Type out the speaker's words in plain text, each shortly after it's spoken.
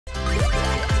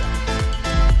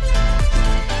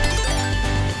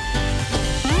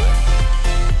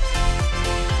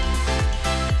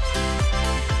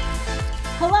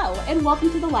and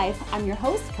welcome to The Life. I'm your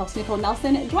host, Kelsey Nicole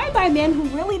Nelson, joined by a man who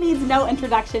really needs no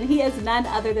introduction. He is none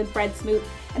other than Fred Smoot.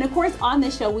 And of course, on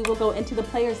this show, we will go into the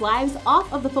players' lives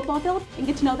off of the football field and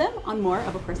get to know them on more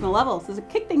of a personal level. So to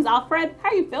kick things off, Fred,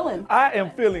 how are you feeling? I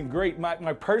am feeling great.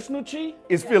 My personal chi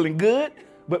is feeling good,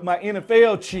 but my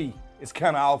NFL chi is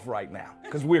kind of off right now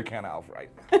because we're kind of off right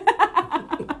now.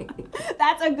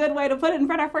 That's a good way to put it in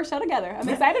front of our first show together. I'm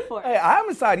excited for it. Hey, I'm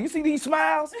excited. You see these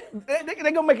smiles? They're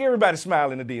going to make everybody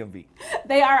smile in the DMV.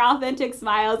 They are authentic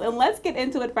smiles. And let's get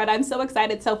into it, Fred. I'm so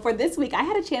excited. So for this week, I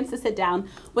had a chance to sit down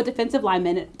with defensive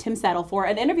lineman Tim Settle for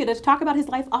an interview to talk about his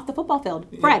life off the football field.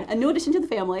 Fred, a new addition to the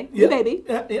family, new baby,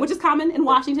 which is common in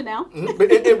Washington now.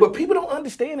 But people don't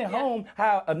understand at home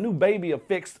how a new baby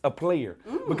affects a player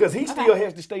because he still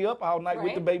has to stay up all night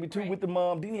with the baby too, with the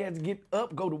mom. Then he has to get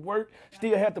up, go to work,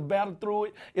 still have to battle through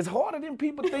it. It's harder than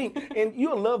people think. And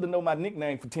you'll love to know my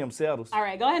nickname for Tim Settles. All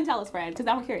right, go ahead and tell us, Fred, because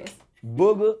now we're curious.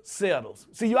 Booger Settles.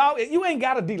 See, you ain't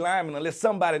got a D lineman unless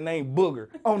somebody named Booger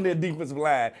on their defensive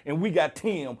line, and we got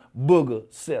Tim Booger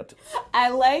Settles. I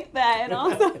like that. And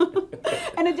also,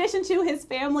 in addition to his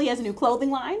family, he has a new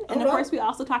clothing line, and of course, we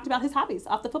also talked about his hobbies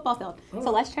off the football field.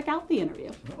 So let's check out the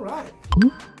interview. All right.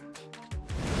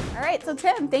 All right, so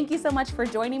Tim, thank you so much for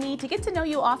joining me. To get to know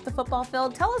you off the football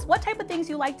field, tell us what type of things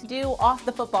you like to do off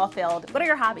the football field. What are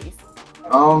your hobbies?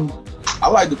 I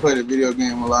like to play the video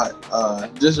game a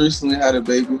lot. Just recently had a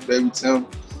baby Tim.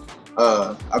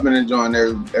 I've been enjoying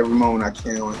every moment I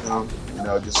can with him. You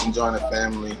know, just enjoying the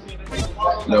family.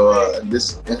 You know,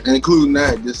 just including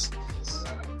that, just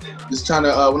trying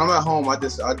to. When I'm at home, I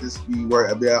just be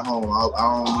worried. I be at home.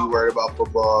 I don't be worried about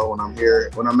football when I'm here.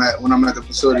 When I'm at the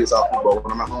facility, it's all football.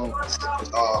 When I'm at home,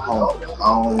 it's all home.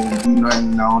 I don't do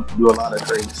nothing. I don't do a lot of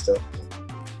crazy stuff.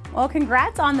 Well,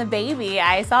 congrats on the baby.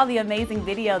 I saw the amazing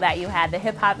video that you had, the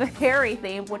hip hop Harry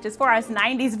theme, which is for us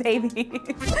 '90s baby.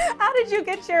 How did you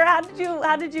get your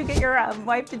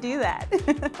wife to do that?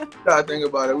 I think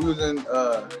about it.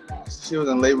 She was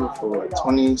in labor for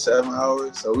 27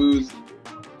 hours, so we was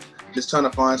just trying to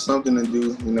find something to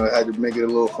do. You know, I had to make it a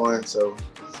little fun, so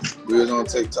we was on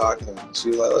TikTok, and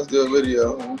she was like, "Let's do a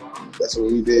video." That's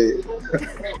what we did.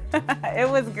 It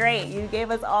was great. You gave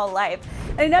us all life.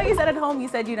 And I know you said at home, you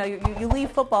said, you know, you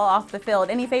leave football off the field.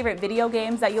 Any favorite video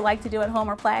games that you like to do at home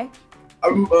or play?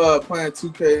 I'm playing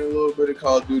 2K and a little bit of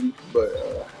Call of Duty,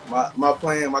 but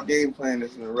my game plan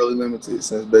has been really limited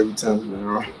since baby Tim's been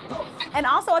around. And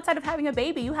also, outside of having a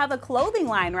baby, you have a clothing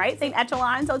line, right? St.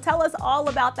 Echelon. So tell us all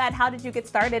about that. How did you get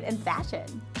started in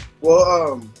fashion?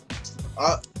 Well,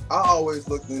 I always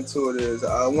looked into it as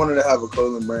I wanted to have a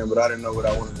clothing brand, but I didn't know what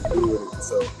I wanted to do with it.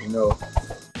 So, you know,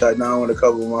 sat down with a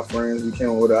couple of my friends, we came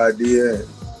up with an idea, and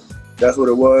that's what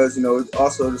it was. You know, it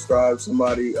also describes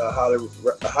somebody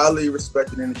highly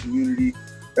respected in the community.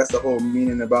 That's the whole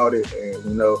meaning about it. And,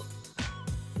 you know,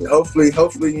 hopefully,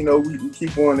 you know, we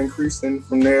keep on increasing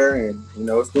from there. And, you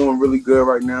know, it's doing really good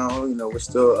right now. You know, we're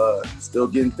still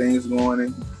getting things going.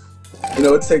 And, you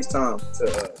know, it takes time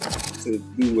to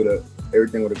do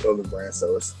everything with a clothing brand.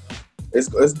 So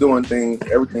it's doing things.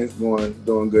 Everything's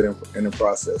doing good in the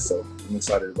process. So I'm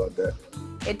excited about that.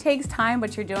 It takes time,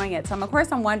 but you're doing it. So of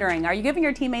course I'm wondering, are you giving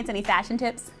your teammates any fashion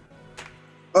tips?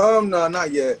 No,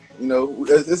 not yet. You know,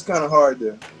 it's kind of hard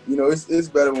to, you know, it's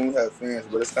better when we have fans,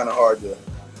 but it's kind of hard to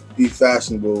be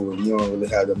fashionable when you don't really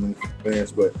have that many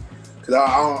fans. But because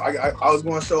I was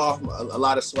going to show off a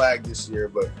lot of swag this year,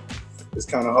 but it's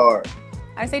kind of hard.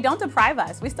 I say don't deprive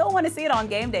us. We still want to see it on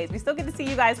game days. We still get to see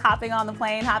you guys hopping on the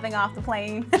plane, hopping off the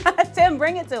plane. Tim,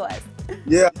 bring it to us.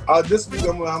 Yeah, this week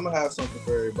I'm gonna have something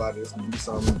for everybody. It's gonna be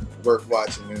something worth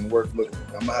watching and worth looking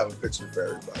at. I'm gonna have a picture for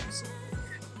everybody. So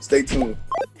stay tuned.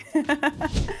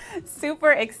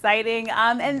 Super exciting.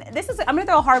 And I'm gonna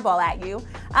throw a hardball at you.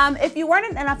 If you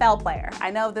weren't an NFL player,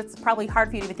 I know that's probably hard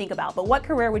for you to even think about, but what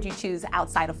career would you choose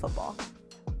outside of football?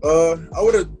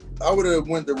 I would have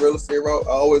went the real estate route.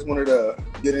 I always wanted to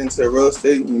get into real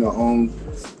estate, you know, own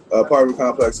apartment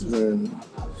complexes and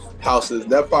houses.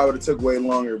 That probably would have took way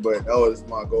longer, but that was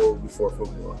my goal before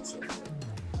football. So.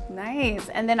 Nice.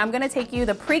 And then I'm going to take you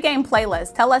the pregame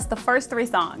playlist. Tell us the first 3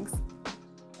 songs.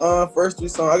 First 3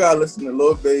 songs, I got to listen to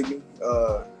Lil Baby,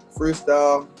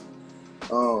 Freestyle.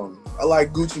 I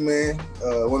like Gucci Man,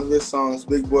 one of his songs,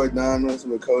 Big Boy Diamonds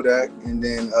with Kodak. And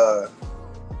then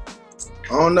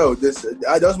I don't know.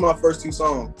 Those my first 2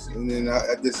 songs, and then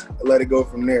I just let it go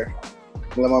from there.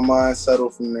 Let my mind settle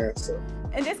from there. So.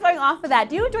 And just going off of that,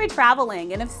 do you enjoy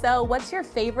traveling? And if so, what's your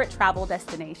favorite travel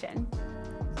destination?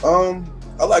 I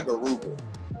like Aruba.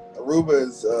 Aruba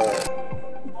is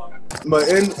But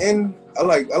I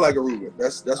like Aruba.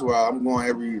 That's where I'm going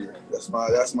every year. That's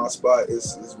my spot.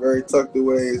 It's very tucked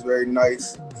away. It's very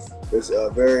nice. It's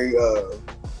very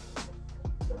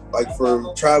like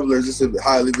for travelers, it's a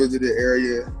highly visited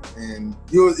area, and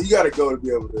you got to go to be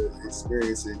able to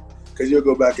experience it because you'll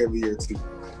go back every year too.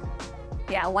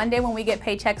 Yeah, one day when we get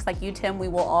paychecks like you, Tim, we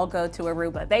will all go to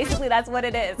Aruba. Basically, that's what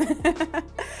it is.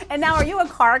 And now, are you a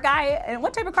car guy? And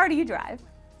what type of car do you drive?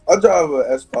 I drive a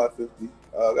S550.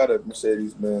 I got a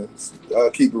Mercedes-Benz. I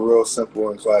keep it real simple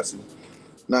and classy.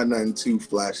 Not nothing too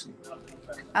flashy.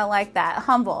 I like that.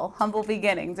 Humble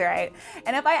beginnings, right?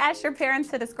 And if I asked your parents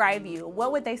to describe you,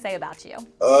 what would they say about you?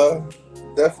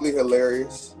 Definitely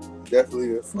hilarious.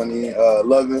 Definitely funny,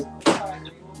 loving.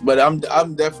 But I'm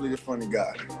definitely the funny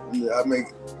guy. I make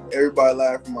everybody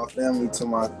laugh from my family to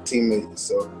my teammates.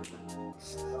 So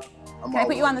Can I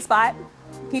put you on the spot?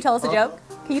 Can you tell us a joke?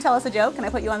 Can you tell us a joke? Can I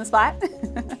put you on the spot?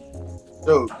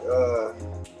 Joke.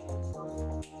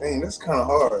 Dang, that's kind of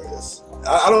hard.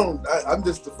 I'm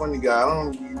just a funny guy. I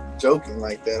don't be joking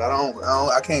like that.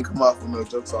 I can't come off with no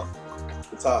jokes off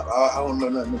the top. I don't know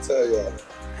nothing to tell y'all.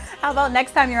 How about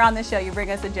next time you're on the show, you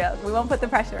bring us a joke? We won't put the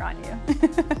pressure on you.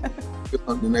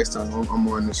 The next time I'm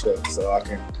on the show, so I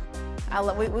can.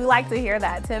 We like to hear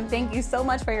that. Tim, thank you so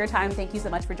much for your time. Thank you so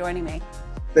much for joining me.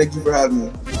 Thank you for having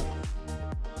me.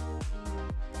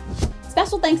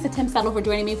 Special thanks to Tim Settle for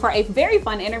joining me for a very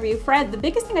fun interview. Fred, the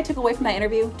biggest thing I took away from that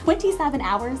interview, 27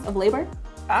 hours of labor.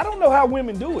 I don't know how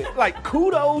women do it. Like,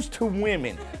 kudos to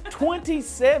women.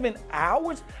 27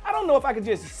 hours? I don't know if I could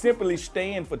just simply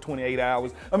stand for 27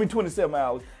 hours.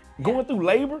 Going through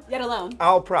labor? Yet alone.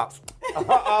 All props.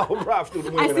 All props to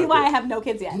the women. I see why I have no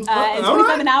kids yet.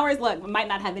 27 hours, look, might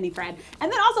not have any Fred.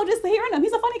 And then also just hearing him,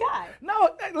 he's a funny guy. No,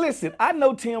 listen, I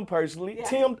know Tim personally. Yeah.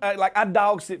 Tim, I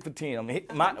dog sit for Tim.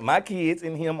 My kids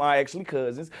and him are actually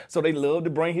cousins, so they love to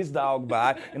bring his dog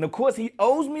by. And of course, he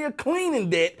owes me a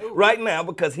cleaning debt right now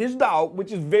because his dog,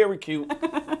 which is very cute,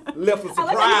 left a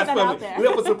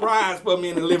surprise for me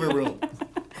in the living room.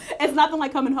 It's nothing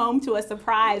like coming home to a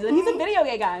surprise. And he's a video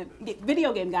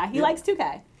game guy. He likes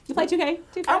 2K. You play 2K?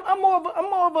 I'm more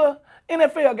of a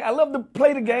NFL guy. I love to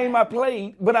play the game I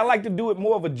played, but I like to do it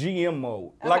more of a GM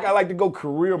mode. Okay. Like I like to go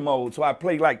career mode, so I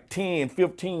play like 10,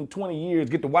 15, 20 years,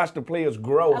 get to watch the players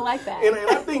grow. I like that. And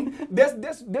I think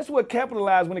that's what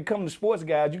capitalized when it comes to sports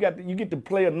guys. You get to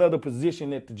play another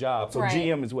position at the job. So right.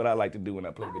 GM is what I like to do when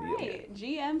I play video games.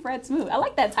 GM Fred Smoot. I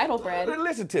like that title, Fred.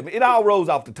 Listen to me. It all rolls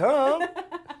off the tongue.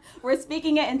 We're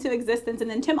speaking it into existence. And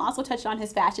then Tim also touched on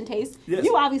his fashion taste. Yes.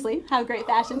 You obviously have great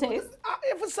fashion taste.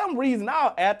 For some reason,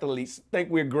 our athletes think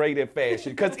we're great at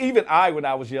fashion. Because even when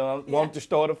I was young, wanted to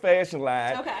start a fashion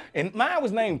line. Okay. And mine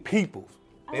was named Peoples.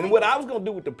 And what I was going to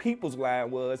do with the People's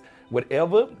line was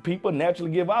whatever people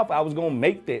naturally give off, I was going to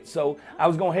make that. So I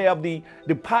was going to have the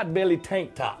potbelly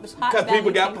tank tops. Because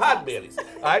people got pot bellies.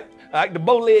 All right, the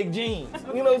bow-leg jeans,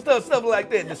 stuff like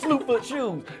that, the Smoot foot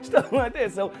shoes, stuff like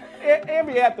that. So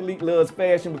every athlete loves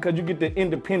fashion because you get to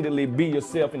independently be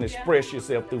yourself and express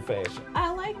yourself through fashion.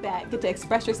 I like that. Get to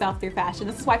express yourself through fashion.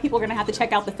 This is why people are going to have to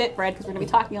check out the Fit Fred because we're going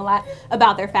to be talking a lot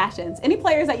about their fashions. Any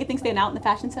players that you think stand out in the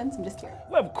fashion sense? I'm just curious.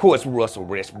 Well, of course, Russell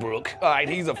Westbrook. All right,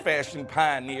 he's a fashion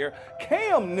pioneer.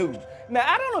 Cam Newton. Now,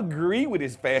 I don't agree with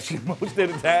his fashion most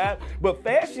of the time, but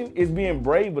fashion is being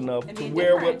brave enough to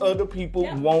wear what other people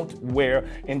won't wear.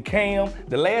 And Cam,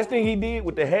 the last thing he did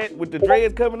with the hat, with the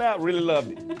dreads coming out, really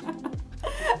loved it.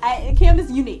 Cam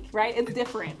is unique, right? It's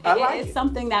different. It's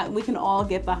something that we can all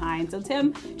get behind. So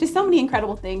Tim, just so many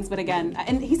incredible things. But again,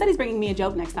 and he said he's bringing me a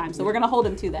joke next time, so we're gonna hold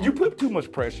him to that. You put too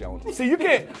much pressure on him. You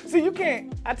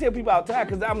can't. I tell people all the time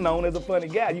because I'm known as a funny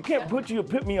guy. You can't put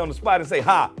me on the spot and say,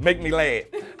 "Ha, make me laugh."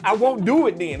 I won't do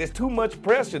it then. There's too much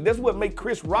pressure. That's what makes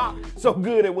Chris Rock so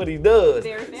good at what he does.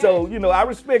 So I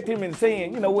respect him in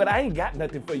saying, you know what, I ain't got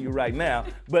nothing for you right now,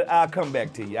 but I'll come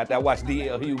back to you after I watch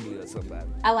D.L. Hughley or somebody.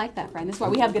 I like that, friend. That's why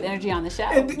we have good energy on the show.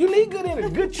 And you need good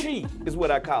energy. Good chi is what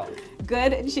I call it.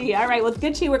 Good chi. All right, with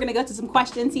good chi, we're going to go to some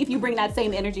questions, see if you bring that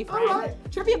same energy, Fred. All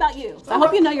right. Trivia about you. So I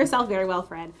hope you know yourself very well,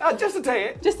 Fred. Just a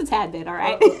tad. Just a tad bit, all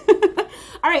right?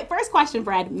 All right, first question,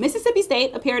 Fred. Mississippi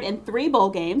State appeared in 3 bowl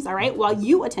games, all right, while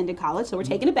you attended college, so we're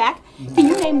taking it back. Can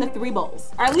you name the 3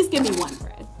 bowls? Or at least give me one,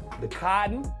 Fred. The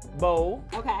Cotton Bowl.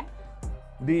 Okay.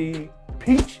 The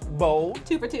Peach Bowl.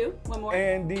 2 for 2. One more.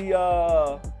 And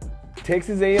the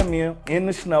Texas A&M in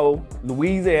the snow,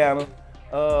 Louisiana,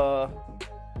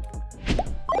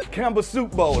 Campbell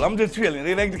Soup Bowl. I'm just chilling.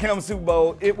 It ain't the Campbell Soup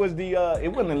Bowl. It was the, it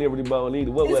wasn't the Liberty Bowl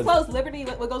either. What was it? It's close. Liberty.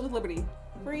 What goes with Liberty?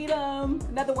 Freedom.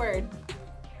 Another word.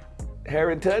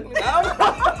 Harry Tubman? I don't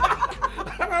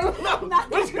know.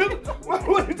 What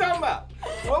are you talking about?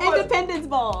 Independence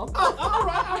Bowl. Oh,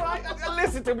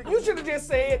 You should have just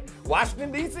said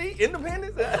Washington, D.C.,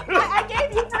 Independence. I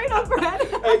gave you freedom, Fred.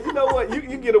 Hey, you know what?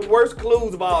 You get the worst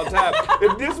clues of all time.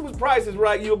 If this was Price is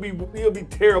Right, you'll be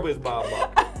terrible as Bob.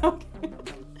 Okay.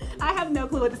 I have no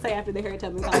clue what to say after the Harry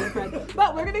Tubman comment, Fred.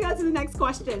 But we're going to go to the next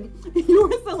question. You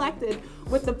were selected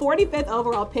with the 45th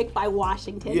overall pick by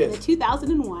Washington in the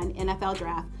 2001 NFL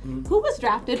Draft. Who was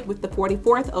drafted with the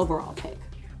 44th overall pick?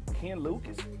 Ken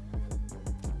Lucas.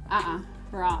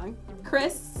 Wrong.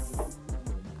 Chris,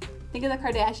 think of the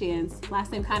Kardashians.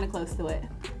 Last name kind of close to it.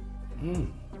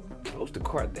 Close to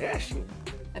Kardashian.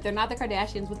 If they're not the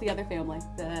Kardashians, what's the other family?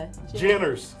 The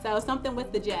Jenners. So something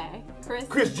with the J.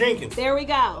 Chris Jenkins. There we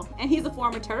go. And he's a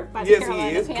former Terp by the Carolina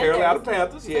Panthers. Yes, he is. Carolina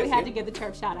Panthers, yes. So we had to give the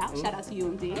Terp shout out. Shout out to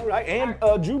UMD. All right, and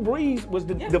Drew Brees was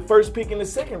the first pick in the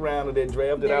second round of that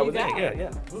draft that I was in.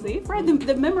 Yeah. See, Fred,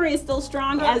 the memory is still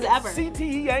strong as ever.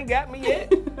 CTE ain't got me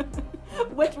yet.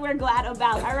 Which we're glad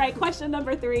about. All right, question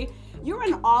number 3. You were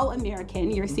an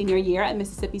All-American your senior year at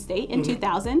Mississippi State in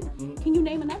 2000. Can you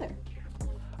name another?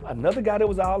 Another guy that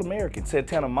was All-American.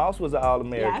 Santana Moss was an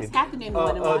All-American. Yes, have to name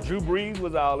one. Drew Brees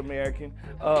was All-American.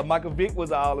 Michael Vick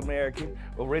was All-American.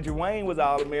 Reggie Wayne was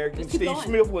All-American. Steve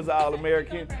Smith was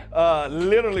All-American.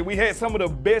 Literally, we had some of the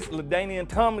best. LaDainian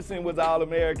Tomlinson was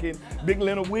All-American. Big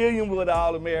Leonard Williams was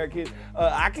All-American.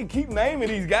 I can keep naming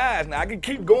these guys now. I can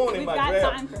keep going in my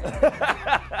draft. We've got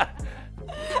time for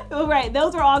it. All right,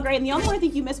 those are all great. And the only one I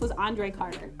think you missed was Andre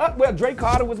Carter. Well, Dre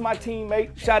Carter was my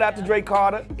teammate. Shout out to Dre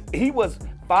Carter. He was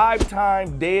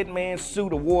 5-time Dead Man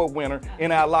Suit Award winner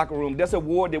in our locker room. That's an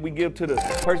award that we give to the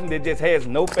person that just has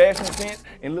no fashion sense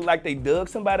and look like they dug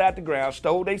somebody out the ground,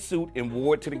 stole their suit, and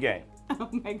wore it to the game. Oh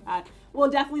my God. Well,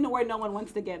 definitely an award no one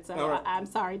wants to get, so right. I'm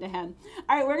sorry to him.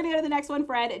 All right, we're going to go to the next one,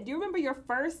 Fred. Do you remember your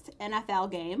first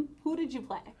NFL game? Who did you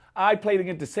play? I played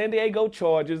against the San Diego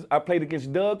Chargers. I played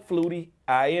against Doug Flutie.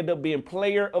 I ended up being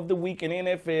player of the week in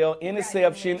NFL,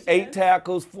 interception, 8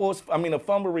 tackles, a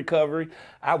fumble recovery.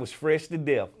 I was fresh to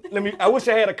death. I wish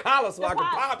I had a collar so I could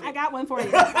pop it. I got one for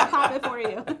you. I'll pop it for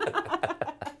you.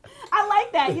 I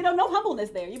like that. No humbleness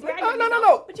there. You bragging on yourself,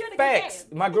 No. But you're in a facts. good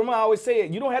game. My grandma always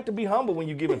said, you don't have to be humble when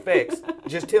you're giving facts,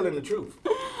 just telling the truth.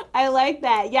 I like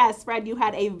that. Yes, Fred, you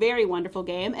had a very wonderful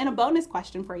game. And a bonus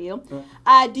question for you.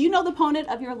 Do you know the opponent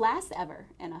of your last ever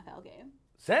NFL game?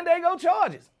 San Diego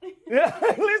Chargers.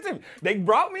 Listen, they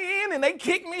brought me in and they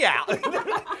kicked me out.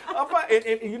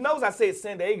 and you notice I said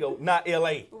San Diego, not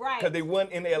L.A. Right. Because they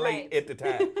weren't in L.A. at the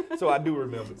time. So I do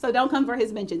remember. So don't come for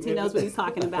his mentions. He knows what he's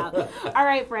talking about. All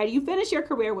right, Fred, you finished your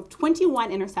career with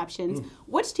 21 interceptions.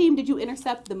 Which team did you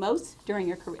intercept the most during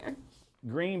your career?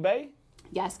 Green Bay.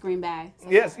 Yes, Green Bay.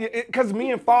 Yes, because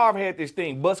me and Favre had this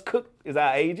thing. Bus Cook is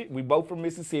our agent. We both from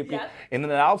Mississippi. Yep. And in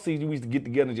the offseason, we used to get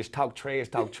together and just talk trash.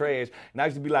 And I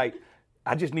used to be like,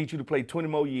 I just need you to play 20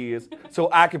 more years so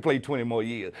I can play 20 more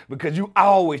years because you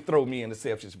always throw me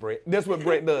interceptions, Brett. That's what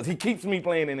Brett does. He keeps me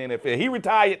playing in the NFL. He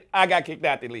retired, I got kicked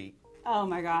out the league. Oh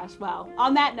my gosh. Well,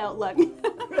 on that note, look,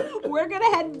 we're going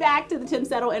to head back to the Tim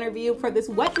Settle interview for this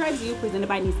What Drives You presented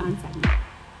by Nissan segment.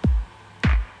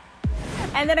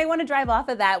 And then I want to drive off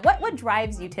of that. What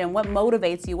drives you, Tim? What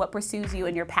motivates you? What pursues you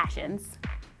in your passions?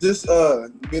 Just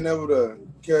being able to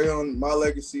carry on my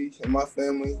legacy and my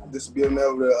family. Just being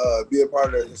able to be a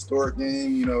part of the historic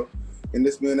game, and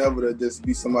just being able to just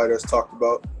be somebody that's talked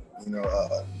about,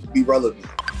 be relevant.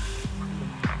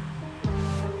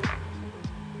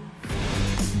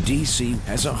 DC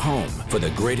has a home for the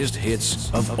greatest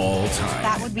hits of all time.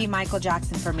 That would be Michael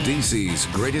Jackson for me. DC's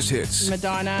greatest hits.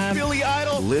 Madonna. Billy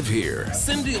Idol. Live here.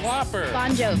 Cyndi Lauper.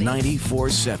 Bon Jovi.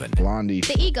 94.7. Blondie.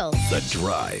 The Eagles. The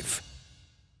Drive.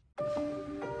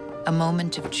 A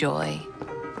moment of joy.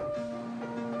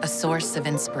 A source of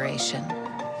inspiration.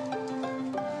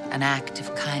 An act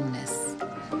of kindness.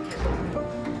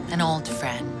 An old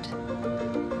friend.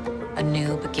 A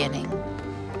new beginning.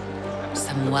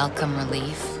 Some welcome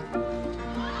relief.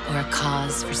 Or a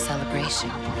cause for celebration.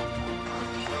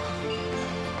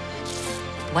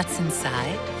 What's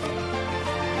inside?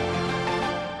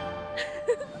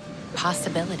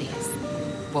 Possibilities.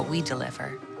 What we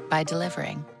deliver by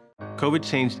delivering. COVID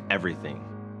changed everything.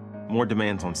 More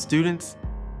demands on students,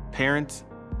 parents,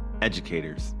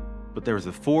 educators. But there was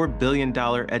a $4 billion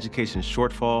education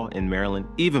shortfall in Maryland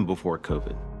even before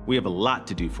COVID. We have a lot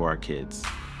to do for our kids.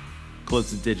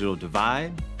 Close the digital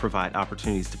divide, provide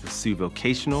opportunities to pursue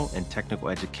vocational and technical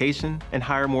education, and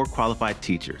hire more qualified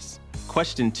teachers.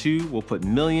 Question 2 will put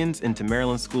millions into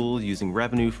Maryland schools using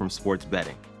revenue from sports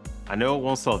betting. I know it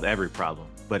won't solve every problem,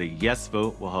 but a yes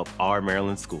vote will help our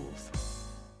Maryland schools.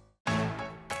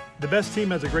 The best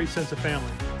team has a great sense of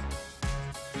family.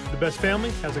 The best family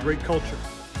has a great culture.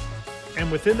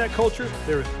 And within that culture,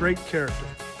 there is great character.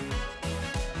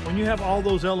 When you have all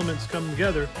those elements come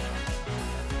together,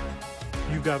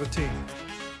 you've got a team.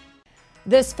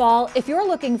 This fall, if you're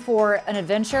looking for an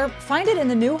adventure, find it in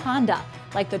the new Honda,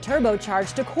 like the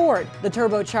turbocharged Accord, the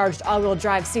turbocharged all-wheel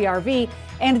drive CR-V,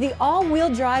 and the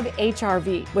all-wheel drive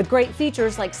HR-V, with great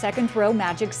features like second-row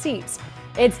magic seats.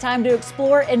 It's time to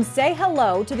explore and say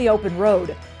hello to the open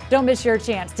road. Don't miss your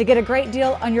chance to get a great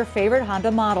deal on your favorite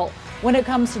Honda model. When it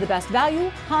comes to the best value,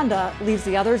 Honda leaves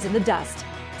the others in the dust.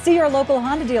 See your local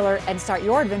Honda dealer and start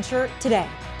your adventure today.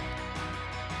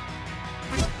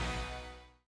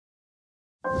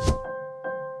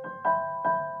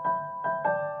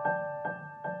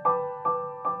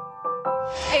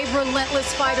 A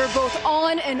relentless fighter both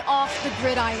on and off the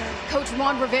gridiron, Coach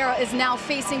Ron Rivera is now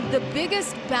facing the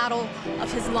biggest battle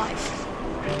of his life.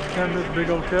 Kind of this big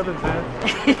old Kevin's man.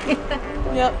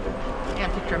 Yep.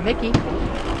 And picture Mickey.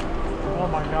 Oh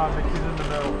my God, Mickey's in the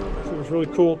middle. It was really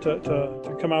cool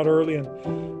to come out early and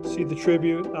see the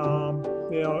tribute.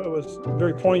 You know, it was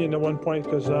very poignant at one point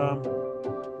because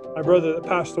my brother that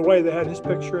passed away, they had his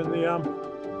picture in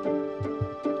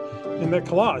that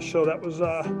collage. So that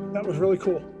was really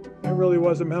cool. It really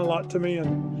was. It meant a lot to me,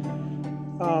 and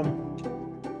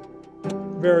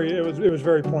it was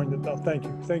very poignant though. Thank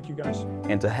you guys.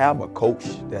 And to have a coach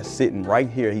that's sitting right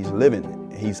here, he's living it.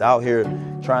 He's out here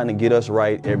trying to get us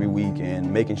right every week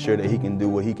and making sure that he can do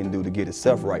what he can do to get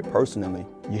himself right personally.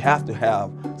 You have to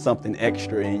have something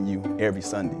extra in you every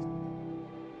Sunday.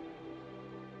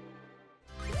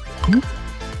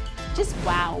 Just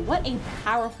wow, what a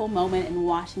powerful moment in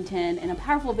Washington and a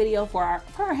powerful video for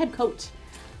our head coach.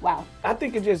 Wow. I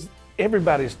think it just,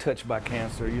 everybody's touched by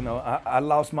cancer. You know, I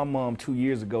lost my mom 2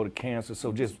 years ago to cancer,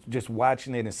 so just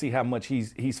watching it and see how much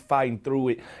he's fighting through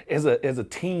it. As a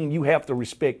team, you have to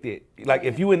respect it. Like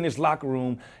if you in this locker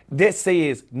room, that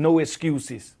says no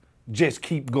excuses. Just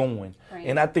keep going. Right.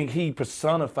 And I think he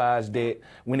personifies that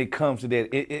when it comes to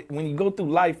that. When you go through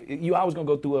life, you always going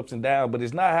to go through ups and downs, but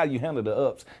it's not how you handle the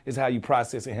ups, it's how you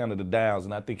process and handle the downs.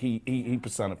 And I think he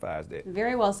personifies that.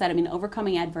 Very well said. I mean,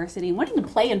 overcoming adversity, wanting to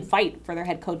play and fight for their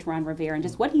head coach, Ron Rivera, and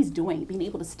just what he's doing, being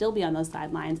able to still be on those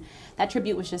sidelines. That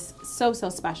tribute was just so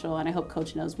special, and I hope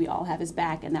Coach knows we all have his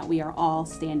back and that we are all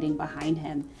standing behind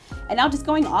him. And now just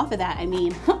going off of that, I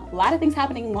mean, a lot of things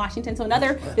happening in Washington. So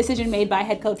another decision made by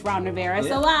head coach Ron Rivera. Yeah.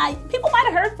 So people might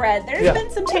have heard, Fred, there's been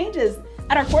some changes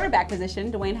at our quarterback position.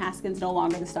 Dwayne Haskins no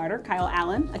longer the starter. Kyle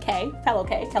Allen, fellow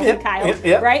Kelsey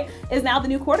Kyle, right, is now the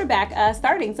new quarterback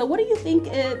starting. So what do you think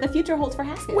the future holds for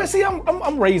Haskins? Well, see,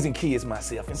 I'm raising kids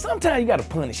myself, and sometimes you got to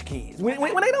punish kids. When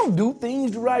they don't do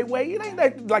things the right way, it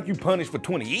ain't like you punish for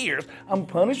 20 years. I'm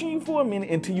punishing you for a minute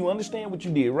until you understand what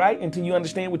you did right, until you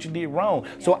understand what you did wrong.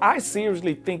 Yeah. So I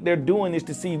seriously think they're doing this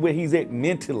to see where he's at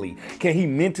mentally. Can he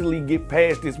mentally get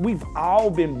past this? We've all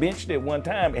been benched at one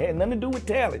time. It had nothing to do with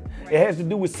talent. Right. It has to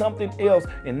do with something else.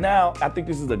 And now I think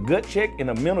this is a gut check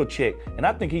and a mental check. And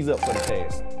I think he's up for the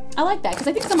task. I like that because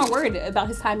I think some are worried about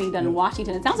his time being done in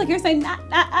Washington. It sounds like you're saying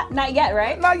not yet,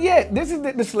 right? Not yet. This is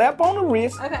the slap on the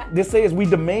wrist. Okay. This says we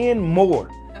demand more.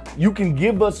 Okay. You can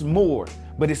give us more,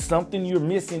 but it's something you're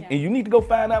missing, and you need to go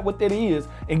find out what that is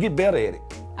and get better at it.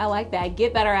 I like that.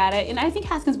 Get better at it. And I think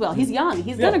Haskins will. He's young.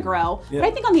 He's going to grow. Yeah. But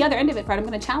I think on the other end of it, Fred, I'm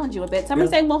going to challenge you a bit. Some are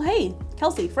saying, well, hey,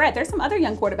 Kelsey, Fred, there's some other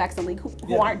young quarterbacks in the league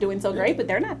who aren't doing so great, but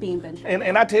they're not being benched.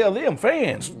 And I tell them,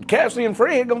 fans, Kelsey and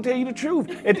Fred going to tell you the truth.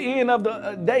 At the end of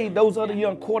the day, those other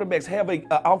young quarterbacks have an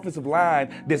offensive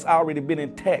line that's already been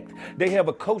intact. They have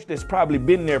a coach that's probably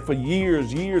been there for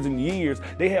years and years.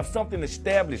 They have something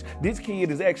established. This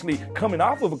kid is actually coming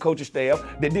off of a coaching staff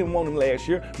that didn't want him last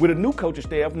year with a new coaching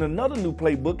staff and another new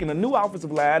playbook and a new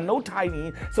offensive line, no tight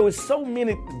end. So it's so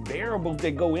many variables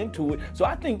that go into it. So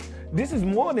I think this is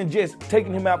more than just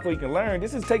taking him out so he can learn.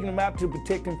 This is taking him out to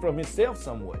protect him from himself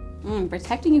somewhat.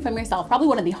 Protecting you from yourself, probably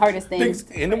one of the hardest things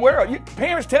in the world.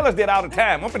 Parents tell us that all the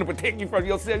time. I'm going to protect you from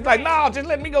yourself. You're like, no, just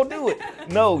let me go do it.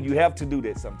 No, you have to do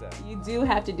that sometimes. You do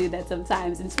have to do that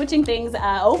sometimes. And switching things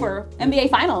over, NBA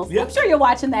Finals. Yep. I'm sure you're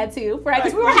watching that too, right?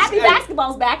 Because we were happy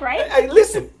basketball's back, right? Hey,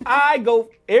 listen,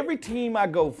 every team I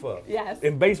go for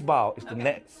in baseball is the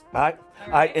Nets, all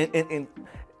right? And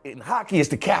in hockey, it's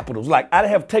the Capitals. Like, I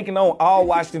have taken on all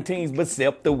Washington teams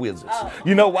except the Wizards. Oh.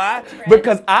 You know why?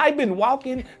 Because I've been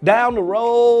walking down the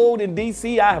road in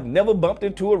D.C. I have never bumped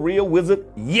into a real Wizard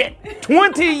yet.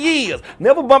 20 years.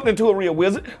 Never bumped into a real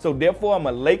Wizard. So, therefore, I'm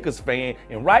a Lakers fan.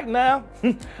 And right now,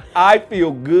 I feel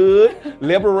good.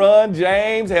 LeBron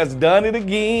James has done it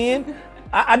again.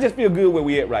 I just feel good where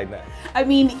we at right now. I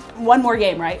mean, one more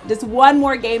game, right? Just one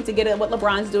more game to get at what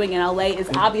LeBron's doing in LA is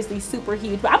obviously super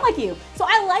huge. But I'm like you. So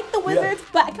I like the Wizards,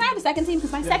 but can I have a second team?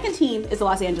 Because my second team is the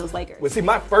Los Angeles Lakers. Well, see,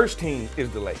 my first team is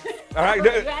the Lakers. All right,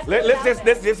 let's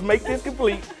just make this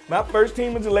complete. My first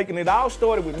team is the Lakers, and it all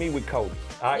started with me with Kobe.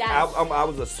 I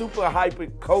was a super hyper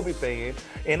Kobe fan,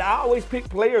 and I always picked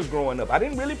players growing up. I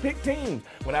didn't really pick teams.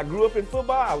 When I grew up in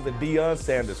football, I was a Deion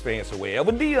Sanders fan, so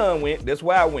wherever Deion went, that's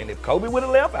where I went. If Kobe would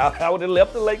have left, I would have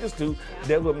left the Lakers too.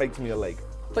 That's what makes me a Laker.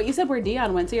 But you said where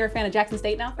Deion went, so you're a fan of Jackson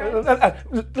State now,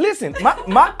 Fred? Listen,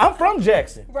 I'm from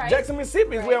Jackson. Right. Jackson,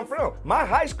 Mississippi is where I'm from. My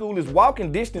high school is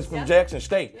walking distance from Jackson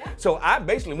State. So I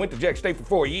basically went to Jackson State for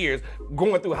 4 years,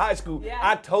 going through high school.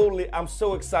 I'm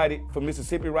so excited for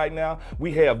Mississippi right now.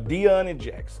 We have Deion and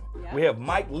Jackson. We have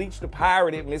Mike Leach, the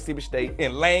Pirate at Mississippi State,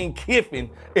 and Lane Kiffin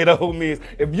at Ole Miss.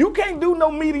 If you can't do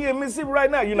no media in Mississippi right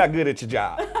now, you're not good at your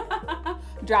job.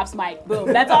 Drops Mike.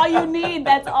 Boom. That's all you need.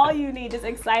 That's all you need. Just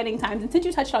exciting times. And since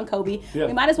you touched on Kobe,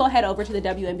 we might as well head over to the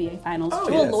WNBA Finals.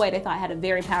 Jewel Lloyd, I thought, had a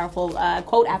very powerful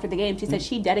quote after the game. She said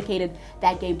she dedicated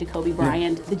that game to Kobe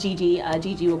Bryant, the Gigi,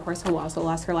 of course, who also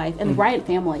lost her life, and the Bryant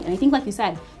family. And I think, like you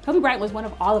said, Kobe Bryant was one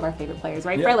of all of our favorite players,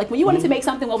 right, Fred? Like, when you wanted to make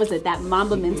something, what was it? That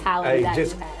Mamba mentality that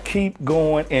just you had. Keep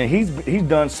going. And he's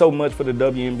done so much for the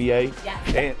WNBA.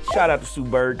 And shout out to Sue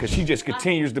Bird, because she just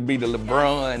continues to be the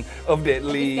LeBron of that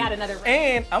league. Got another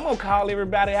ring. And I'm going to call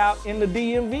everybody out in the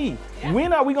DMV.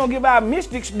 When are we going to give our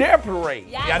Mystics their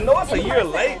parade? I know it's a year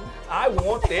late. I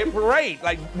want their parade.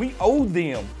 Like, we owe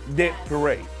them that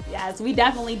parade. Yes, we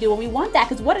definitely do. And we want that,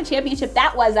 because what a championship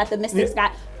that was that the Mystics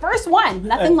got. First one.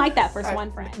 Nothing like that. First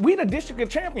one, Fred. We the district of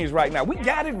champions right now. We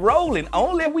got it rolling.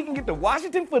 Only if we can get the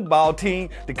Washington football team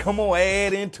to come on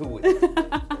add into it.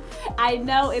 I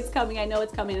know it's coming. I know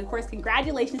it's coming. And of course,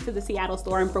 congratulations to the Seattle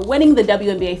Storm for winning the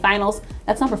WNBA Finals.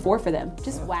 That's number 4 for them.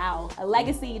 Just wow. A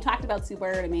legacy. You talked about Sue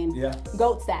Bird. I mean,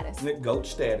 GOAT status. GOAT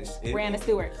status. Brianna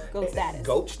Stewart, GOAT status.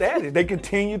 GOAT status. They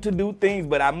continue to do things,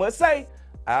 but I must say,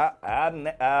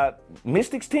 our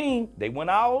Mystics team, they went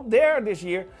all there this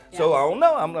year. So I don't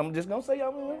know. I'm just going to say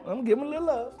I'm going to give them a little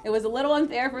love. It was a little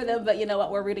unfair for them, but you know what?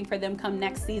 We're rooting for them come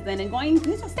next season. And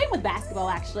staying with basketball,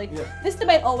 actually, this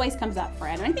debate always comes up,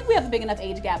 Fred. And I think we have a big enough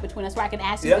age gap between us where I can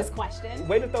ask you this question.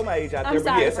 Way to throw my age out there. I'm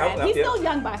sorry, yes, Fred. He's still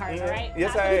young by heart, right?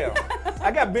 Yes, I am.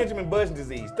 I got Benjamin Button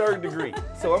disease, 3rd degree.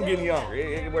 So I'm getting younger.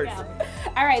 It works for me.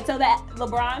 All right, so that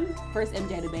LeBron versus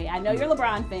MJ debate. I know you're a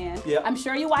LeBron fan. I'm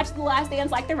sure you watched The Last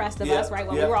Dance like the rest of us, right?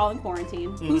 When we were all in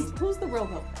quarantine. Who's the real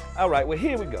GOAT? All right, well,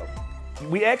 here we go.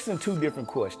 We asking 2 different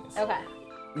questions. Okay.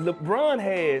 LeBron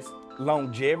has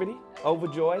longevity over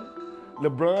Jordan.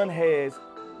 LeBron has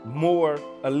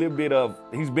a little bit of,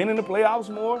 he's been in the playoffs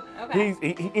more. Okay.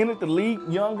 He entered the league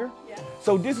younger.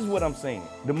 So this is what I'm saying.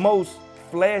 The most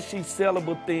flashy,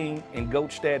 sellable thing in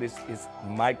GOAT status is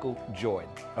Michael Jordan,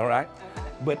 all right? Okay.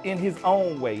 But in his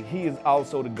own way, he is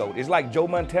also the GOAT. It's like Joe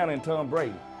Montana and Tom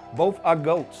Brady. Both are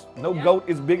GOATs. No GOAT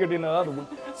is bigger than the other one.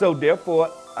 So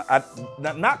therefore,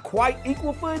 not quite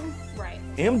equal footing. Right.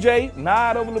 MJ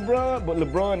nod over LeBron, but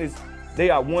LeBron they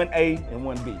are 1A and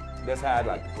 1B. That's how I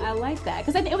like it. I like that,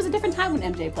 because it was a different time when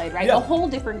MJ played, right? A whole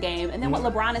different game. And then what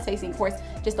LeBron is facing, of course,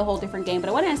 just a whole different game. But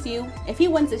I want to ask you, if he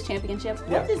wins this championship,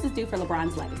 what does this do for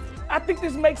LeBron's legacy? I think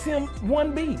this makes him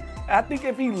 1B. I think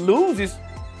if he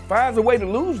finds a way to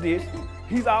lose this,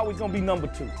 he's always going to be number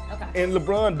 2. Okay. And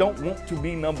LeBron don't want to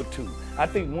be number 2. I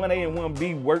think 1A and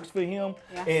 1B works for him.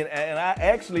 And I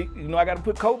actually, I got to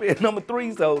put Kobe at number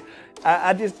 3. So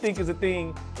I just think it's a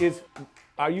thing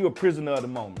are you a prisoner of the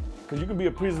moment? Because you can be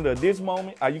a prisoner of this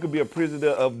moment, or you can be a prisoner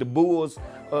of the Bulls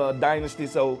dynasty.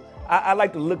 So I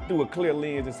like to look through a clear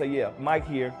lens and say, Mike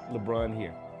here, LeBron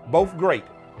here. Both great.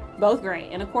 Both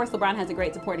great. And of course, LeBron has a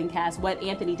great supporting cast. What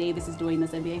Anthony Davis is doing in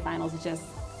this NBA Finals is just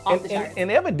off the charts.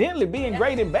 And evidently being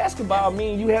great in basketball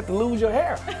means you have to lose your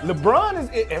hair.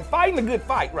 LeBron is fighting a good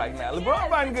fight right now. LeBron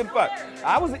fighting a good fight.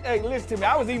 Listen to me,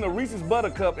 I was eating a Reese's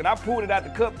Buttercup and I pulled it out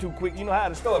the cup too quick. You know how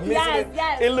to start missing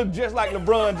it? It looked just like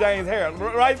LeBron James' hair.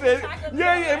 Right there.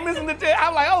 Missing the tail.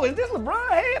 I'm like, oh, is this LeBron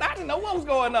head? I didn't know what was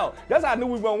going on. That's how I knew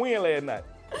we were going to win last night.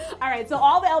 All right, so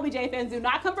all the LBJ fans, do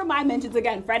not come for my mentions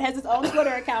again. Fred has his own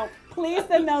Twitter account. Please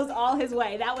send those all his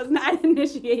way. That was not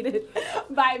initiated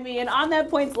by me. And on that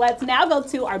point, let's now go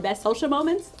to our best social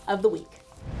moments of the week.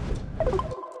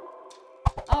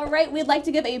 All right, we'd like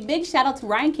to give a big shout out to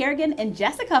Ryan Kerrigan and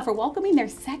Jessica for welcoming their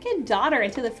 2nd daughter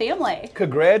into the family.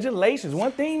 Congratulations.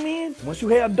 One thing, man, once you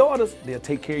have daughters, they'll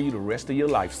take care of you the rest of your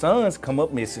life. Sons come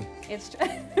up missing. It's true.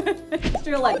 It's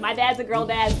true. Like, my dad's a girl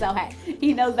dad, so hey,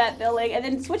 he knows that feeling. And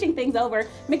then switching things over,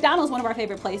 McDonald's, one of our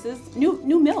favorite places.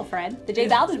 New meal, Fred. The J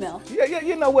Balvin meal. Yeah.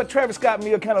 You know what? Travis Scott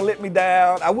meal kind of let me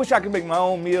down. I wish I could make my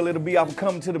own meal. It'll be off of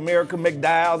Coming to America,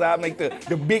 McDowell's. I'll make the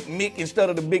Big Mick instead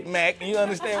of the Big Mac. You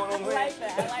understand what I'm saying?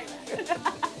 I like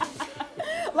that.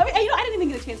 I didn't even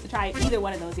get a chance to try either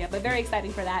one of those yet, but very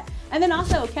exciting for that. And then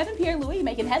also, Kevin Pierre-Louis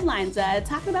making headlines,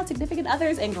 talking about significant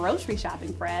others and grocery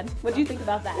shopping, Fred. What do you think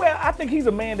about that? Well, I think he's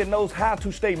a man that knows how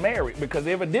to stay married, because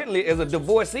evidently, as a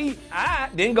divorcee, I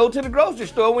didn't go to the grocery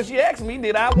store when she asked me,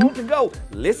 did I want to go?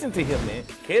 Listen to him, man.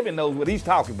 Kevin knows what he's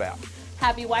talking about.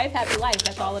 Happy wife, happy life.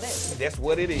 That's all it is. That's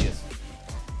what it is.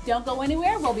 Don't go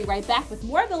anywhere. We'll be right back with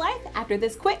more of The Life after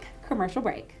this quick commercial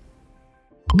break.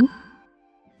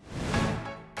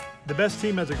 The best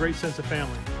team has a great sense of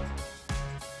family.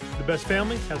 The best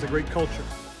family has a great culture.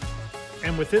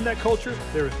 And within that culture,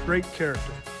 there is great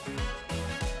character.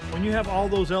 When you have all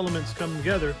those elements come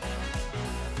together,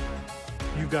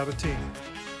 you've got a team.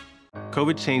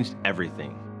 COVID changed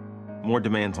everything. More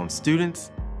demands on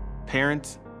students,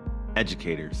 parents,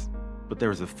 educators. But there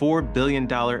was a $4 billion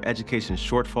education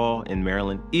shortfall in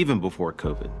Maryland even before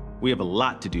COVID. We have a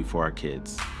lot to do for our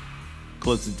kids.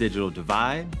 Close the digital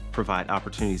divide, provide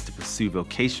opportunities to pursue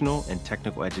vocational and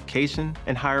technical education,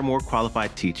 and hire more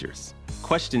qualified teachers.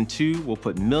 Question 2 will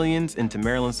put millions into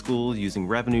Maryland schools using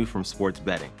revenue from sports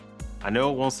betting. I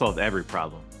know it won't solve every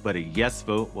problem, but a yes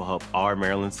vote will help our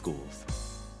Maryland schools.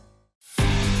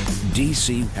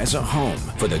 DC has a home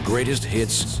for the greatest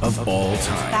hits of all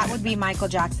time. That would be Michael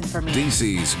Jackson for me.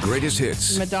 DC's greatest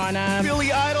hits. Madonna. Billy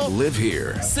Idol. Live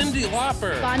here. Cyndi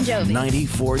Lauper. Bon Jovi.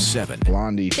 94.7.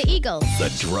 Blondie. The Eagles.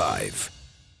 The Drive.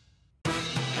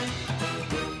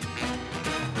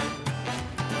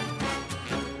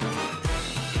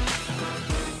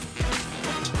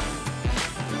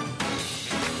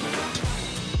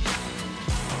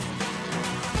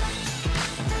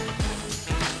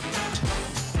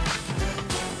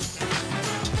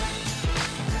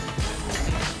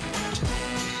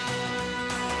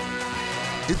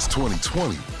 It's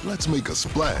 2020. Let's make a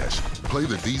splash. Play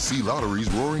the DC Lottery's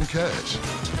Roaring Cash.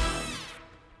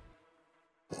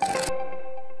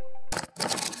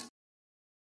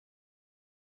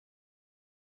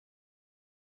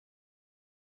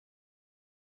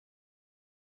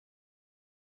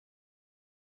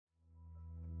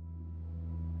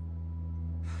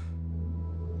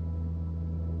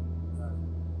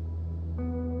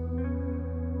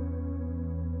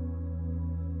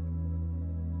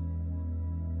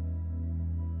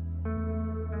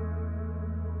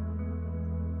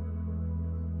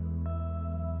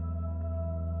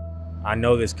 I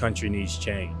know this country needs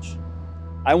change.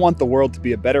 I want the world to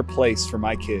be a better place for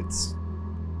my kids.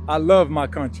 I love my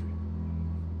country.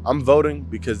 I'm voting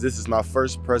because this is my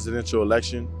first presidential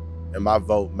election and my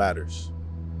vote matters.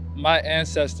 My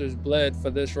ancestors bled for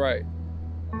this right.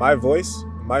 My voice,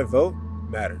 my vote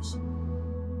matters.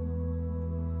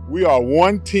 We are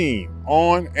one team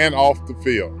on and off the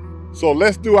field. So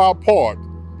let's do our part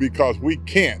because we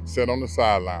can't sit on the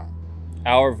sideline.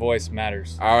 Our voice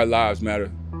matters. Our lives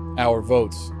matter. Our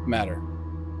votes matter.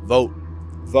 Vote.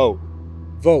 Vote.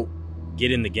 Vote. Get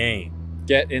in the game.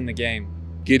 Get in the game.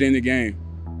 Get in the game.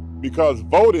 Because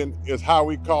voting is how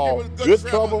we call good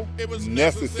trouble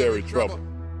necessary trouble.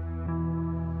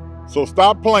 So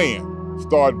stop playing,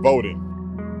 start voting.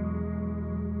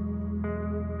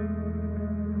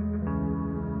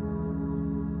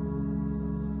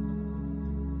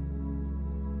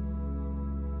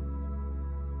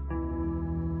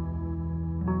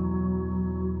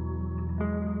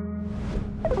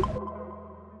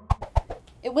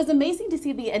 It was amazing to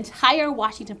see the entire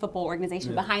Washington football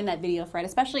organization behind that video, Fred,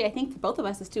 especially I think for both of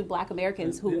us as two Black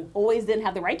Americans who always didn't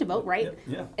have the right to vote, right?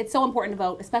 Yeah. It's so important to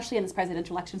vote, especially in this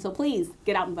presidential election. So please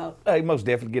get out and vote. Hey, most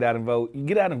definitely get out and vote. You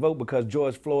get out and vote because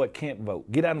George Floyd can't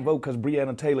vote. Get out and vote because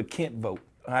Breonna Taylor can't vote.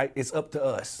 All right? It's up to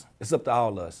us. It's up to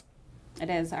all of us. It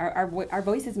is. Our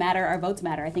voices matter. Our votes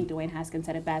matter. I think Dwayne Haskins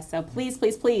said it best. So please,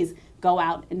 please, please go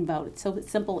out and vote. It's so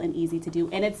simple and easy to do,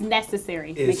 and it's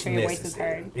necessary. Make sure your voice is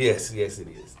heard. Yes, it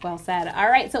is. Well said. All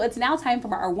right, so it's now time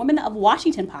for our Women of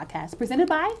Washington podcast, presented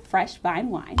by Fresh Vine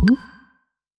Wine.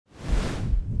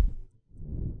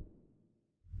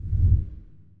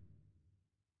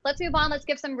 Let's move on. Let's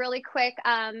give some really quick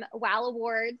WOW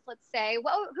awards. Let's say, who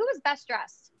was best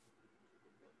dressed?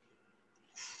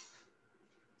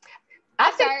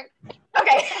 I'll start. Okay.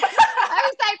 I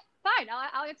was like, fine,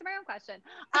 I'll answer my own question.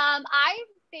 I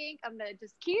think I'm gonna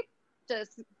just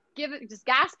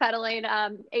gas pedaling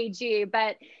AG,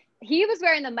 but he was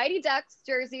wearing the Mighty Ducks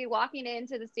jersey, walking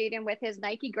into the stadium with his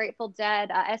Nike Grateful Dead,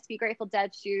 SB Grateful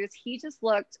Dead shoes. He just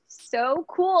looked so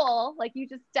cool. Like, you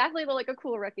just definitely look like a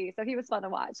cool rookie. So he was fun to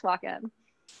watch walk in.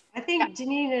 I think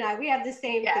Janine and I, we have the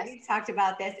same, we talked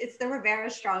about this. It's the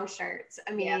Rivera Strong shirts.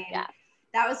 I mean,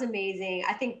 that was amazing.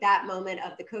 I think that moment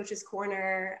of the coach's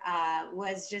corner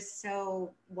was just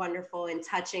so wonderful and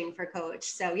touching for Coach.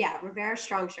 So yeah, Rivera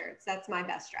Strong shirts. That's my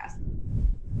best dress.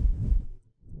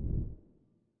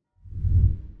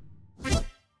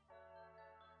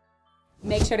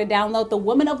 Make sure to download the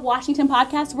Women of Washington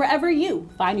podcast wherever you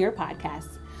find your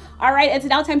podcasts. All right, it's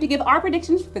now time to give our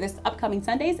predictions for this upcoming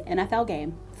Sunday's NFL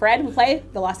game. Fred, we play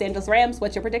the Los Angeles Rams.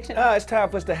 What's your prediction? It's time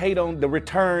for us to hate on the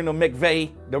return of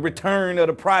McVay, the return of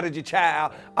the prodigy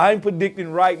child. I'm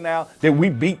predicting right now that we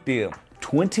beat them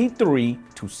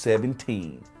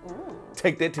 23-17.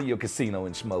 Take that to your casino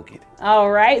and smoke it.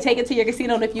 All right, take it to your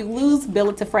casino, and if you lose, bill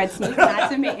it to Fred Smoot,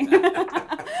 not to me.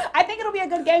 I think it'll be a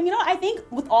good game. You know, I think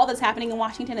with all that's happening in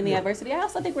Washington and the adversity, I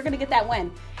also think we're going to get that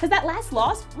win. Because that last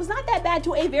loss was not that bad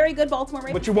to a very good Baltimore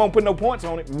Ravens. But you won't put no points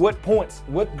on it. What points?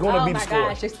 What's going to be the score? Oh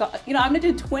my gosh. You know, I'm going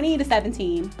to do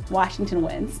 20-17. Washington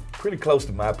wins. Pretty close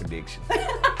to my prediction.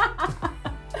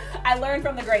 I learned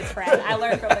from the greats, Fred. I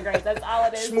learned from the greats. That's all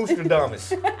it is.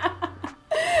 Smoostradamus.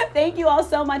 Thank you all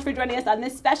so much for joining us on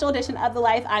this special edition of The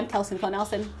Life. I'm Kelsey Nicole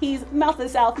Nelson. He's Mouth of the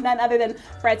South, none other than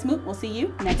Fred Smoot. We'll see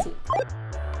you next week.